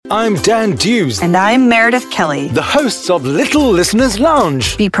I'm Dan Dews. And I'm Meredith Kelly, the hosts of Little Listeners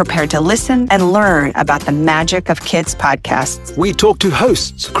Lounge. Be prepared to listen and learn about the magic of kids' podcasts. We talk to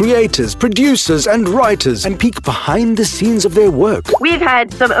hosts, creators, producers, and writers and peek behind the scenes of their work. We've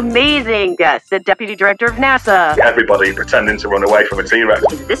had some amazing guests. The Deputy Director of NASA. Everybody pretending to run away from a T-Rex.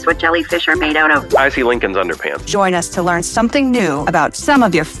 Is this what jellyfish are made out of? I see Lincoln's underpants. Join us to learn something new about some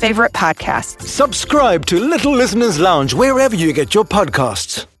of your favorite podcasts. Subscribe to Little Listeners Lounge wherever you get your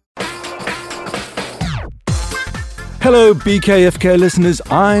podcasts. Hello, BKFK listeners.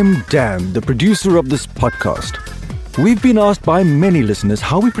 I'm Dan, the producer of this podcast. We've been asked by many listeners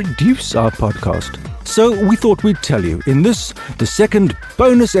how we produce our podcast. So we thought we'd tell you in this, the second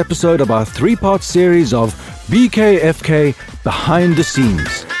bonus episode of our 3-part series of BKFK Behind the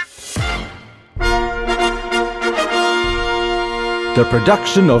Scenes. The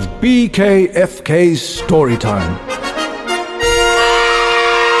production of BKFK's Storytime.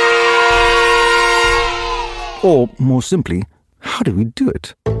 Or, more simply, how do we do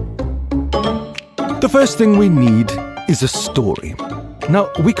it? The first thing we need is a story. Now,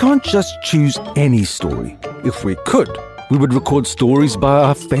 we can't just choose any story. If we could, we would record stories by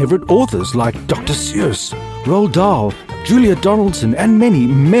our favorite authors like Dr. Seuss, Roald Dahl, Julia Donaldson, and many,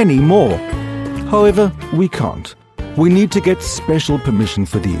 many more. However, we can't. We need to get special permission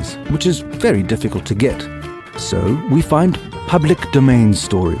for these, which is very difficult to get. So, we find public domain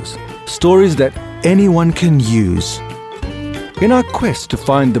stories. Stories that anyone can use. In our quest to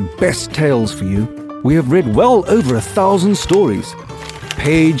find the best tales for you, we have read well over 1,000 stories,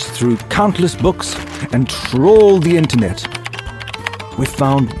 paged through countless books, and trawled the internet. We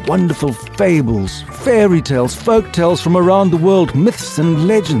found wonderful fables, fairy tales, folk tales from around the world, myths and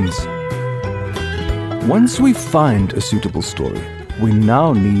legends. Once we find a suitable story, we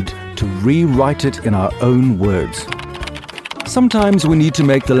now need to rewrite it in our own words. Sometimes we need to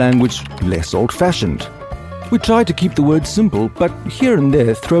make the language less old-fashioned. We try to keep the words simple, but here and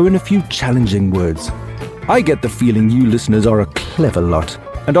there throw in a few challenging words. I get the feeling you listeners are a clever lot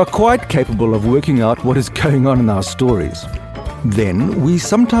and are quite capable of working out what is going on in our stories. Then we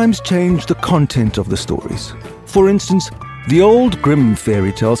sometimes change the content of the stories. For instance, the old Grimm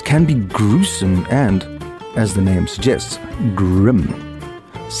fairy tales can be gruesome and, as the name suggests, grim.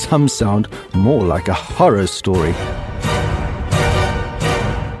 Some sound more like a horror story.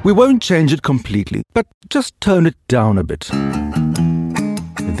 We won't change it completely, but just tone it down a bit.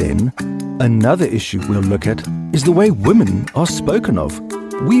 Then, another issue we'll look at is the way women are spoken of.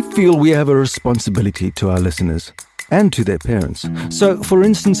 We feel we have a responsibility to our listeners and to their parents. So, for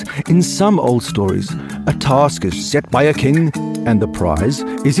instance, in some old stories, a task is set by a king, and the prize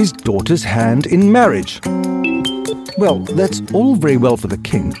is his daughter's hand in marriage. Well, that's all very well for the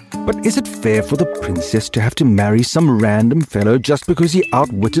king, but is it fair for the princess to have to marry some random fellow just because he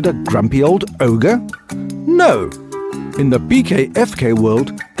outwitted a grumpy old ogre? No! In the BKFK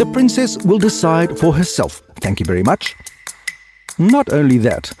world, the princess will decide for herself. Thank you very much. Not only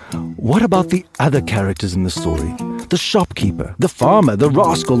that, what about the other characters in the story? The shopkeeper, the farmer, the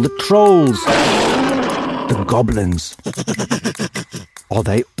rascal, the trolls, the goblins. Are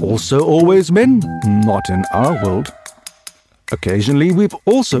they also always men? Not in our world. Occasionally, we've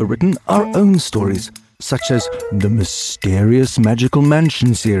also written our own stories, such as the Mysterious Magical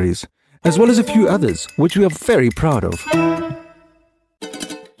Mansion series, as well as a few others, which we are very proud of.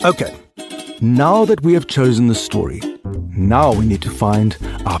 Okay, now that we have chosen the story, now we need to find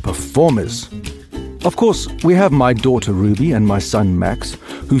our performers. Of course, we have my daughter Ruby and my son Max,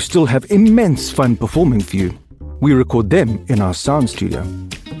 who still have immense fun performing for you. We record them in our sound studio.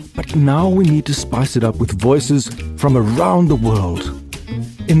 But now we need to spice it up with voices from around the world.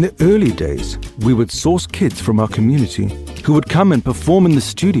 In the early days, we would source kids from our community who would come and perform in the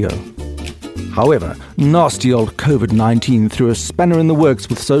studio. However, nasty old COVID-19 threw a spanner in the works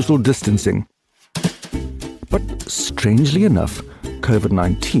with social distancing. But strangely enough,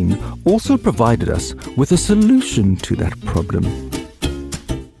 COVID-19 also provided us with a solution to that problem.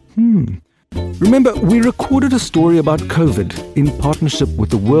 Remember, we recorded a story about COVID in partnership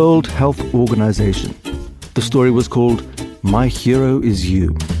with the World Health Organization. The story was called My Hero Is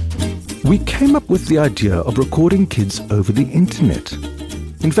You. We came up with the idea of recording kids over the internet.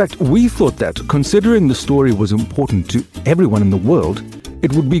 In fact, we thought that, considering the story was important to everyone in the world,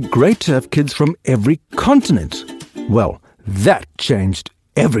 it would be great to have kids from every continent. Well, that changed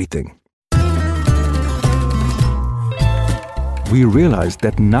everything. We realized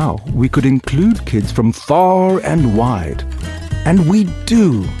that now we could include kids from far and wide. And we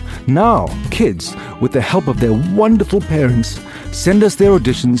do. Now, kids, with the help of their wonderful parents, send us their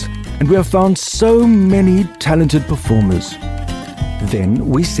auditions, and we have found so many talented performers. Then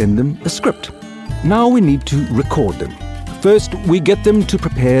we send them a script. Now we need to record them. First, we get them to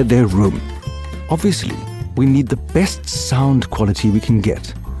prepare their room. Obviously, we need the best sound quality we can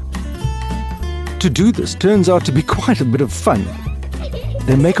get. To do this turns out to be quite a bit of fun.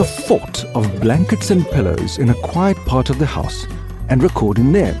 They make a fort of blankets and pillows in a quiet part of the house and record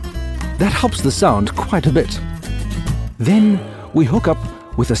in there. That helps the sound quite a bit. Then we hook up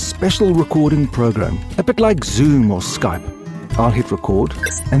with a special recording program, a bit like Zoom or Skype. I'll hit record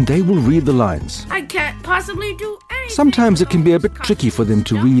and they will read the lines. I can't possibly do anything. Sometimes it can be a bit tricky for them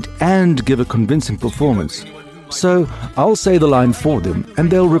to read and give a convincing performance. So I'll say the line for them and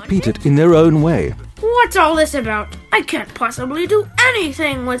they'll repeat it in their own way. What's all this about? I can't possibly do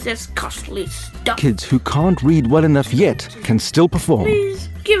anything with this costly stuff. Kids who can't read well enough yet can still perform. Please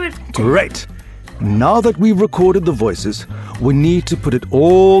give it to me. Great! Now that we've recorded the voices, we need to put it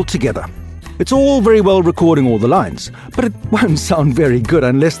all together. It's all very well recording all the lines, but it won't sound very good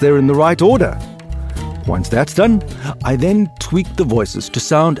unless they're in the right order. Once that's done, I then tweak the voices to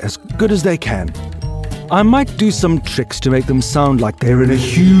sound as good as they can. I might do some tricks to make them sound like they're in a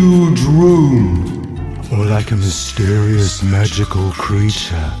huge room, or like a mysterious magical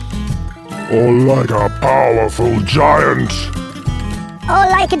creature, or like a powerful giant, or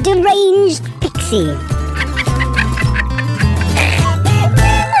like a deranged pixie.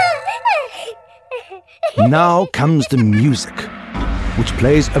 Now comes the music, which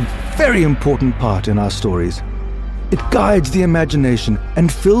plays a very important part in our stories. It guides the imagination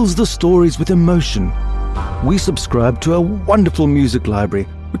and fills the stories with emotion. We subscribe to a wonderful music library,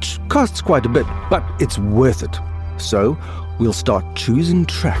 which costs quite a bit, but it's worth it. So we'll start choosing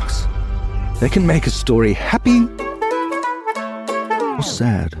tracks. They can make a story happy or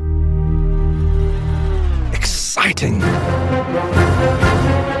sad, exciting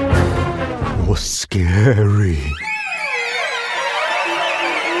or scary.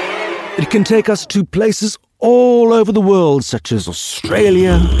 It can take us to places all over the world, such as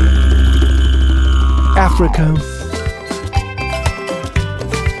Australia, Africa,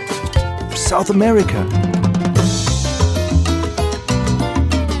 South America,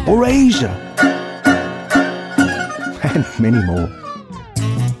 or Asia, and many more.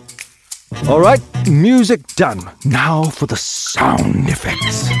 All right, music done. Now for the sound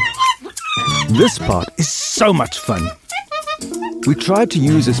effects. This part is so much fun. We try to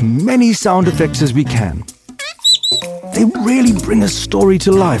use as many sound effects as we can. They really bring a story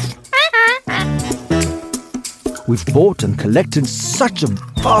to life. We've bought and collected such a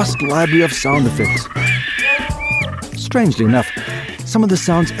vast library of sound effects. Strangely enough, some of the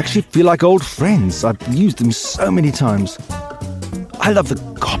sounds actually feel like old friends. I've used them so many times. I love the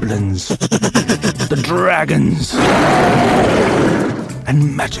goblins, the dragons,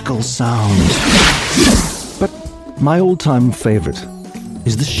 and magical sounds. But my all-time favorite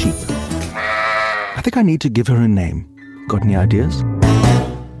is the sheep. I think I need to give her a name. Got any ideas?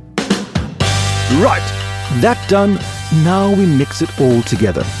 Right, that done. Now we mix it all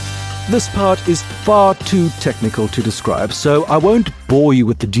together. This part is far too technical to describe, so I won't bore you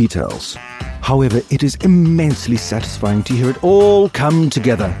with the details. However, it is immensely satisfying to hear it all come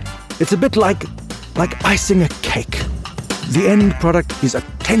together. It's a bit like icing a cake. The end product is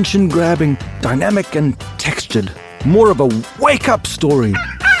attention-grabbing, dynamic and textured. More of a wake-up story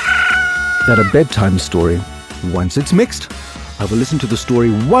than a bedtime story. Once it's mixed, I will listen to the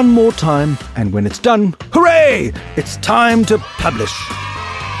story one more time, and when it's done, hooray! It's time to publish.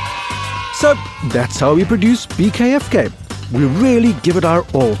 So that's how we produce BKFK. We really give it our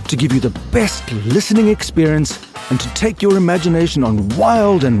all to give you the best listening experience and to take your imagination on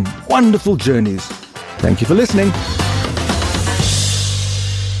wild and wonderful journeys. Thank you for listening.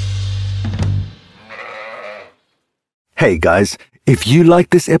 Hey guys, if you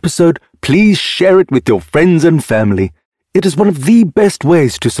like this episode, please share it with your friends and family. It is one of the best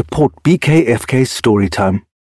ways to support BKFK Storytime.